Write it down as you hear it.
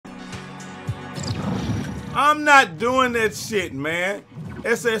I'm not doing that shit, man.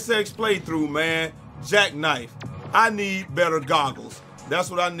 SSX playthrough, man. Jackknife. I need better goggles. That's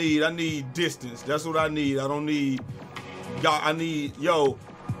what I need. I need distance. That's what I need. I don't need... I need... Yo,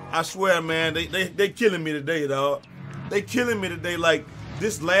 I swear, man, they killing me today, dog. They killing me today. Like,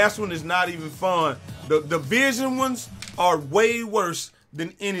 this last one is not even fun. The vision ones are way worse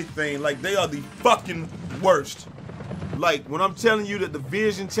than anything. Like, they are the fucking worst. Like, when I'm telling you that the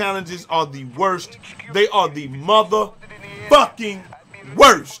vision challenges are the worst, they are the motherfucking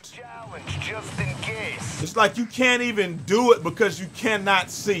worst. It's like you can't even do it because you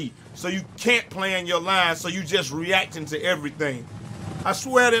cannot see. So you can't plan your lines, so you just reacting to everything. I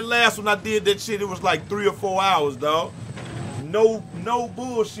swear that last one I did that shit, it was like 3 or 4 hours, dog. No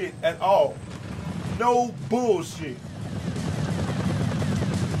bullshit at all. No bullshit.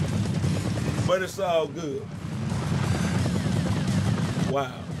 But it's all good.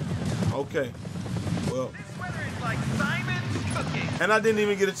 Wow. Okay. Well. And I didn't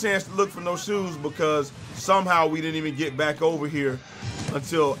even get a chance to look for no shoes because somehow we didn't even get back over here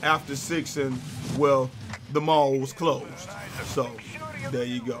until after 6 and, well, the mall was closed. So, there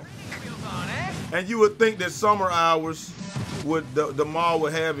you go. And you would think that summer hours, the mall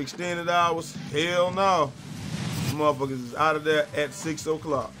would have extended hours. Hell no. Motherfuckers is out of there at 6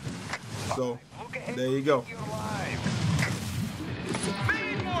 o'clock. So, there you go.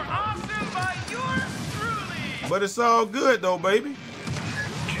 But it's all good though, baby.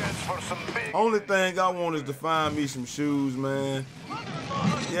 Only thing I want is to find me some shoes, man.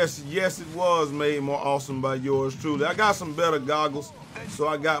 Yes, it was made more awesome by yours truly. I got some better goggles, so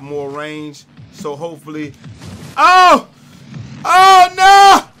I got more range. So hopefully... Oh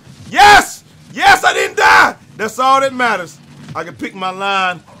no! Yes, I didn't die. That's all that matters. I can pick my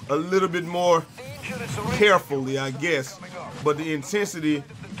line a little bit more carefully, I guess. But the intensity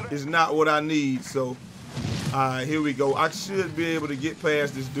is not what I need, so... Alright, here we go. I should be able to get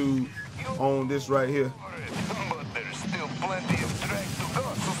past this dude on this right here.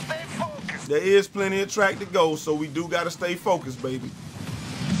 There is plenty of track to go, so we do gotta stay focused, baby.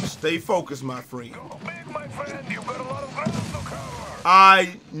 Stay focused, my friend.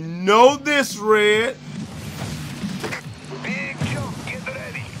 I know this, Red.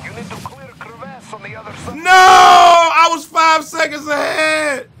 No! I was 5 seconds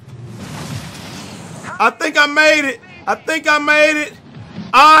ahead. I think I made it.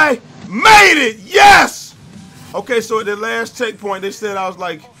 I made it. Yes. Okay, so at the last checkpoint, they said I was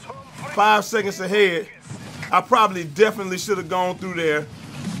like 5 seconds ahead. I probably definitely should have gone through there,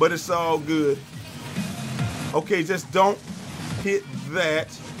 but it's all good. Okay, just don't hit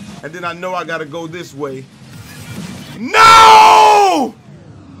that. And then I know I got to go this way. No!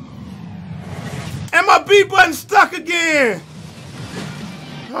 And my B button stuck again.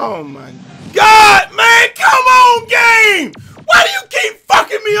 Oh, my God, man, come on, game! Why do you keep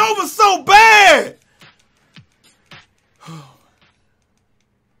fucking me over so bad?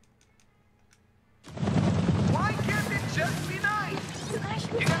 Why can't it just be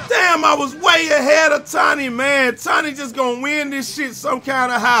nice? Damn, I was way ahead of Tiny, man. Tiny just gonna win this shit some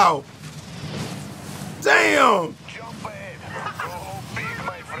kind of how. Damn. Jump ahead. Go big,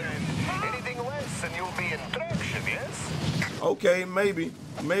 my friend. Anything less and you'll be in traction, yes? Okay, maybe.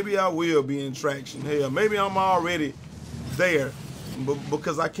 Maybe I will be in traction. Hell, maybe I'm already there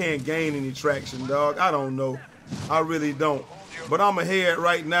because I can't gain any traction, dog. I don't know. I really don't. But I'm ahead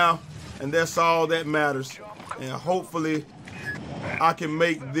right now, and that's all that matters. And hopefully, I can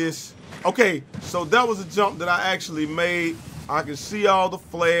make this. Okay, so that was a jump that I actually made. I can see all the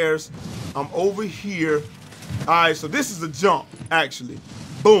flares. I'm over here. All right, so this is a jump, actually.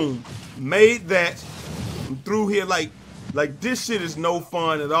 Boom. Made that. I'm through here like this shit is no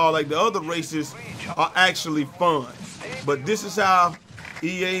fun at all. Like the other races are actually fun. But this is how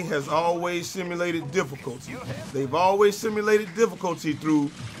EA has always simulated difficulty. They've always simulated difficulty through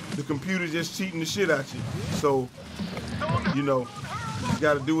the computer just cheating the shit out you. So, you know, you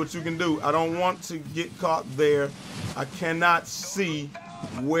gotta do what you can do. I don't want to get caught there. I cannot see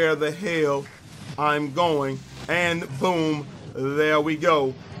where the hell I'm going. And boom, there we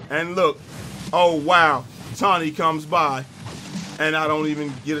go. And look, oh wow. Tawny comes by, and I don't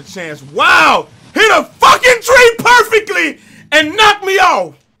even get a chance. Wow! Hit a fucking tree perfectly and knock me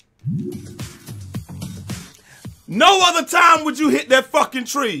off! No other time would you hit that fucking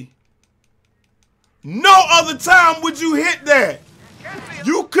tree. No other time would you hit that.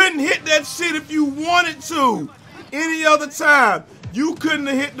 You couldn't hit that shit if you wanted to. Any other time. You couldn't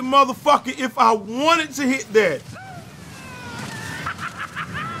have hit the motherfucker if I wanted to hit that.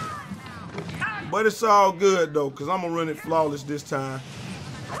 But it's all good though, because I'm gonna run it flawless this time.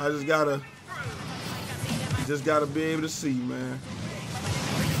 I just gotta Just gotta be able to see, man.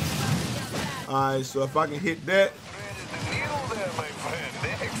 Alright, so if I can hit that.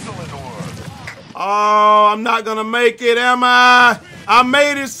 Oh, I'm not gonna make it, am I? I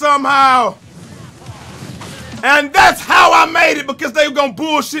made it somehow. And that's how I made it, because they were gonna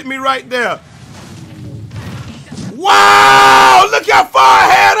bullshit me right there. Wow! Look how far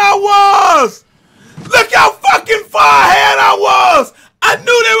ahead I was! Look how fucking far ahead I was! I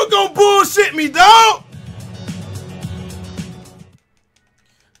knew they were gonna bullshit me, dog!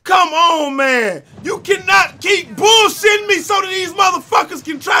 Come on, man! You cannot keep bullshitting me so that these motherfuckers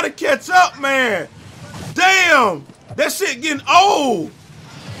can try to catch up, man! Damn! That shit getting old!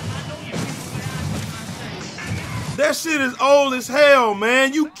 That shit is old as hell,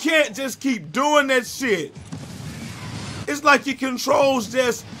 man. You can't just keep doing that shit. It's like your controls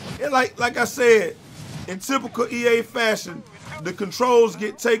just, like I said, in typical EA fashion, the controls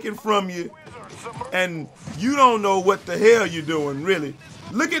get taken from you and you don't know what the hell you're doing, really.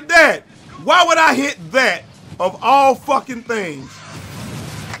 Look at that. Why would I hit that of all fucking things?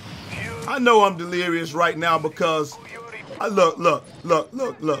 I know I'm delirious right now because look.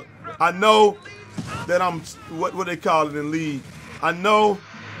 I know that I'm, what they call it in League. I know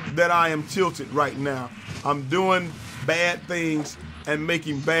that I am tilted right now. I'm doing bad things and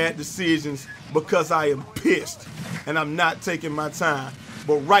making bad decisions because I am pissed and I'm not taking my time.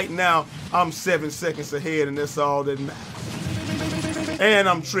 But right now, I'm 7 seconds ahead and that's all that matters. And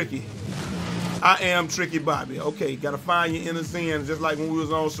I'm tricky. I am Tricky Bobby. Okay, gotta find your inner zen just like when we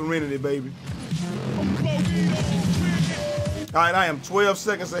was on Serenity, baby. Alright, I am 12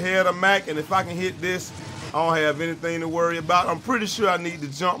 seconds ahead of Mac, and if I can hit this, I don't have anything to worry about. I'm pretty sure I need to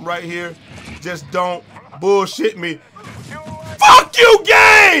jump right here. Just don't bullshit me. Fuck you,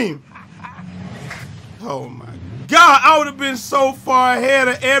 game! Oh my God, I would have been so far ahead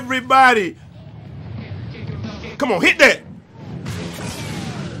of everybody. Come on, hit that.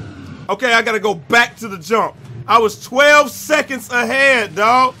 Okay, I gotta go back to the jump. I was 12 seconds ahead,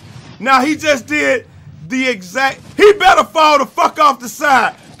 dog. Now he just did the exact, he better fall the fuck off the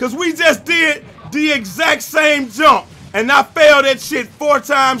side, because we just did the exact same jump, and I failed that shit 4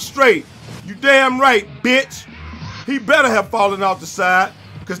 times straight. You damn right, bitch. He better have fallen off the side,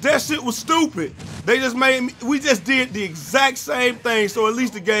 because that shit was stupid. They just made me, we just did the exact same thing, so at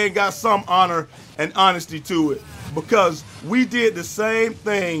least the game got some honor and honesty to it, because we did the same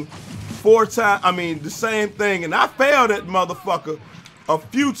thing 4 times, the same thing, and I failed that motherfucker a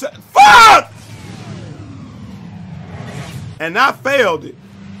few times. Fuck! And I failed it.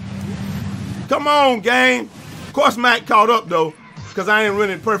 Come on, game. Of course, Mac caught up, though, because I ain't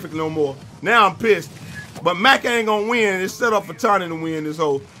running perfect no more. Now I'm pissed. But Mac ain't going to win. It's set up for Tony to win this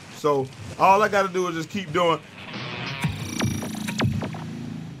whole. So all I got to do is just keep doing.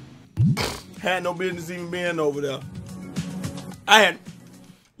 Had no business even being over there. I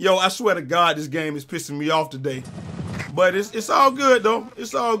swear to God, this game is pissing me off today. But it's all good, though.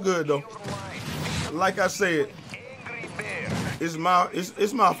 It's all good, though. Like I said, it's my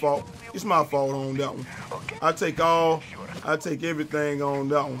fault. It's my fault on that one. I take everything on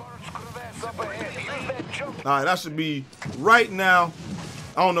that one. Alright, that should be right now.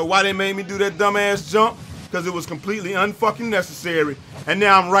 I don't know why they made me do that dumbass jump, because it was completely unfucking necessary. And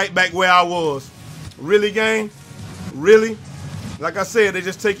now I'm right back where I was. Really, gang? Really? Like I said, they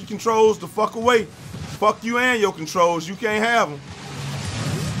just take your controls the fuck away. Fuck you and your controls. You can't have them.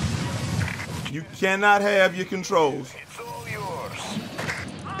 You cannot have your controls.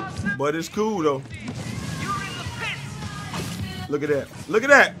 But it's cool, though. Look at that. Look at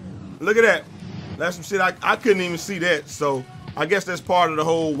that. Look at that. That's some shit I couldn't even see that. So I guess that's part of the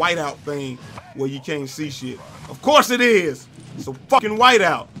whole whiteout thing where you can't see shit. Of course it is. It's a fucking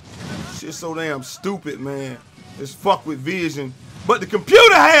whiteout. Shit's so damn stupid, man. It's fuck with vision. But the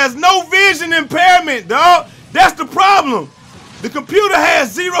computer has no vision impairment, dog. That's the problem. The computer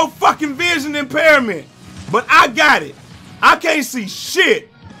has 0 fucking vision impairment. But I got it. I can't see shit.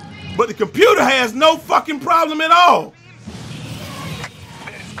 But the computer has no fucking problem at all.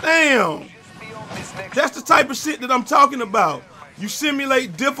 Damn. That's the type of shit that I'm talking about. You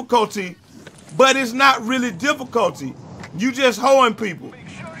simulate difficulty, but it's not really difficulty. You just hoeing people.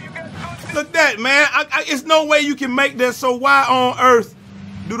 Look at that, man. It's no way you can make that, so why on earth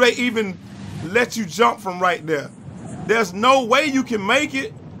do they even let you jump from right there? There's no way you can make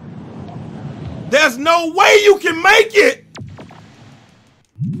it. There's no way you can make it.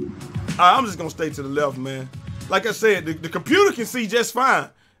 I'm just gonna stay to the left, man. Like I said, the computer can see just fine.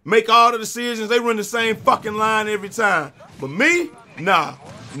 Make all the decisions. They run the same fucking line every time. But me? Nah,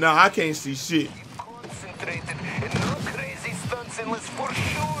 I can't see shit. Concentrated and no crazy stunts unless for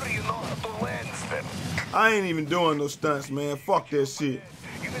sure you know how to land them. I ain't even doing no stunts, man. Fuck that shit.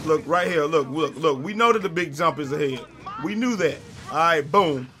 Look, right here. Look. We know that the big jump is ahead. We knew that. All right,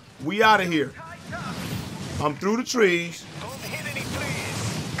 boom. We out of here. I'm through the trees. Don't hit any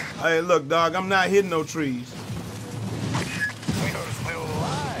trees. Hey, look, dog. I'm not hitting no trees. You're still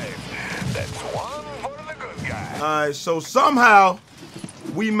alive. That's one for the good guy. All right, so somehow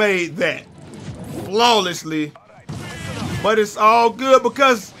we made that flawlessly. But it's all good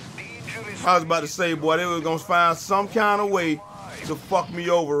because I was about to say, boy, they were going to find some kind of way to fuck me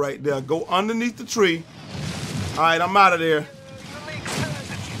over right there. Go underneath the tree. All right, I'm out of there.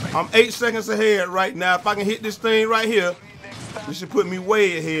 I'm 8 seconds ahead right now. If I can hit this thing right here, this should put me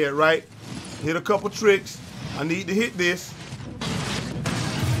way ahead, right? Hit a couple tricks. I need to hit this.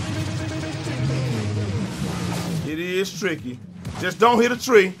 It is tricky. Just don't hit a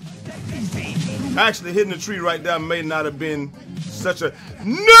tree. Actually, hitting the tree right there may not have been such a...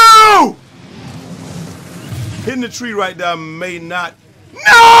 No! Hitting the tree right there may not...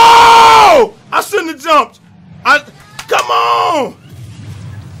 No! I shouldn't have jumped. Come on!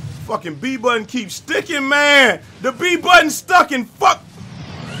 Fucking B button keeps sticking, man. The B button stuck in fuck.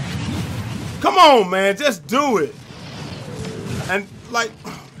 Come on, man. Just do it. And like,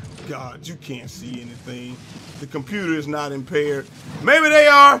 God, you can't see anything. The computer is not impaired. Maybe they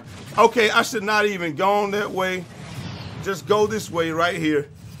are. Okay, I should not even gone that way. Just go this way right here.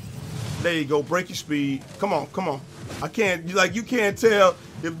 There you go. Break your speed. Come on, come on. I can't, like, you can't tell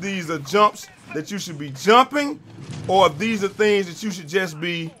if these are jumps that you should be jumping or if these are things that you should just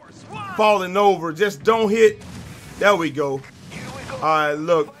be falling over. Just don't hit. There we go. All right,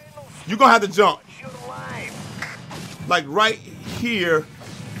 look. You're going to have to jump. Like right here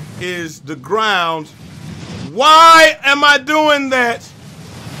is the ground. Why am I doing that?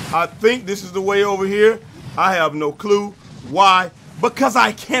 I think this is the way over here. I have no clue. Why? Because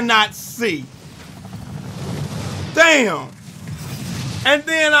I cannot see. Damn. And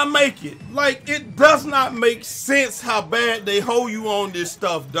then I make it. Like, it does not make sense how bad they hold you on this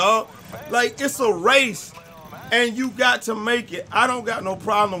stuff, dog. Like, it's a race. And you got to make it. I don't got no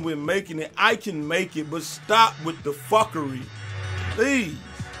problem with making it. I can make it, but stop with the fuckery. Please.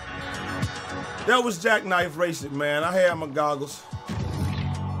 That was Jackknife Racing, man. I had my goggles.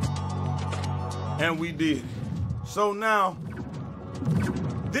 And we did it. So now,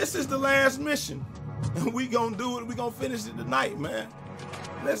 this is the last mission. And we gonna do it. We gonna finish it tonight, man.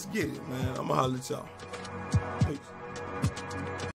 Let's get it, man. I'm gonna holler at y'all. Peace.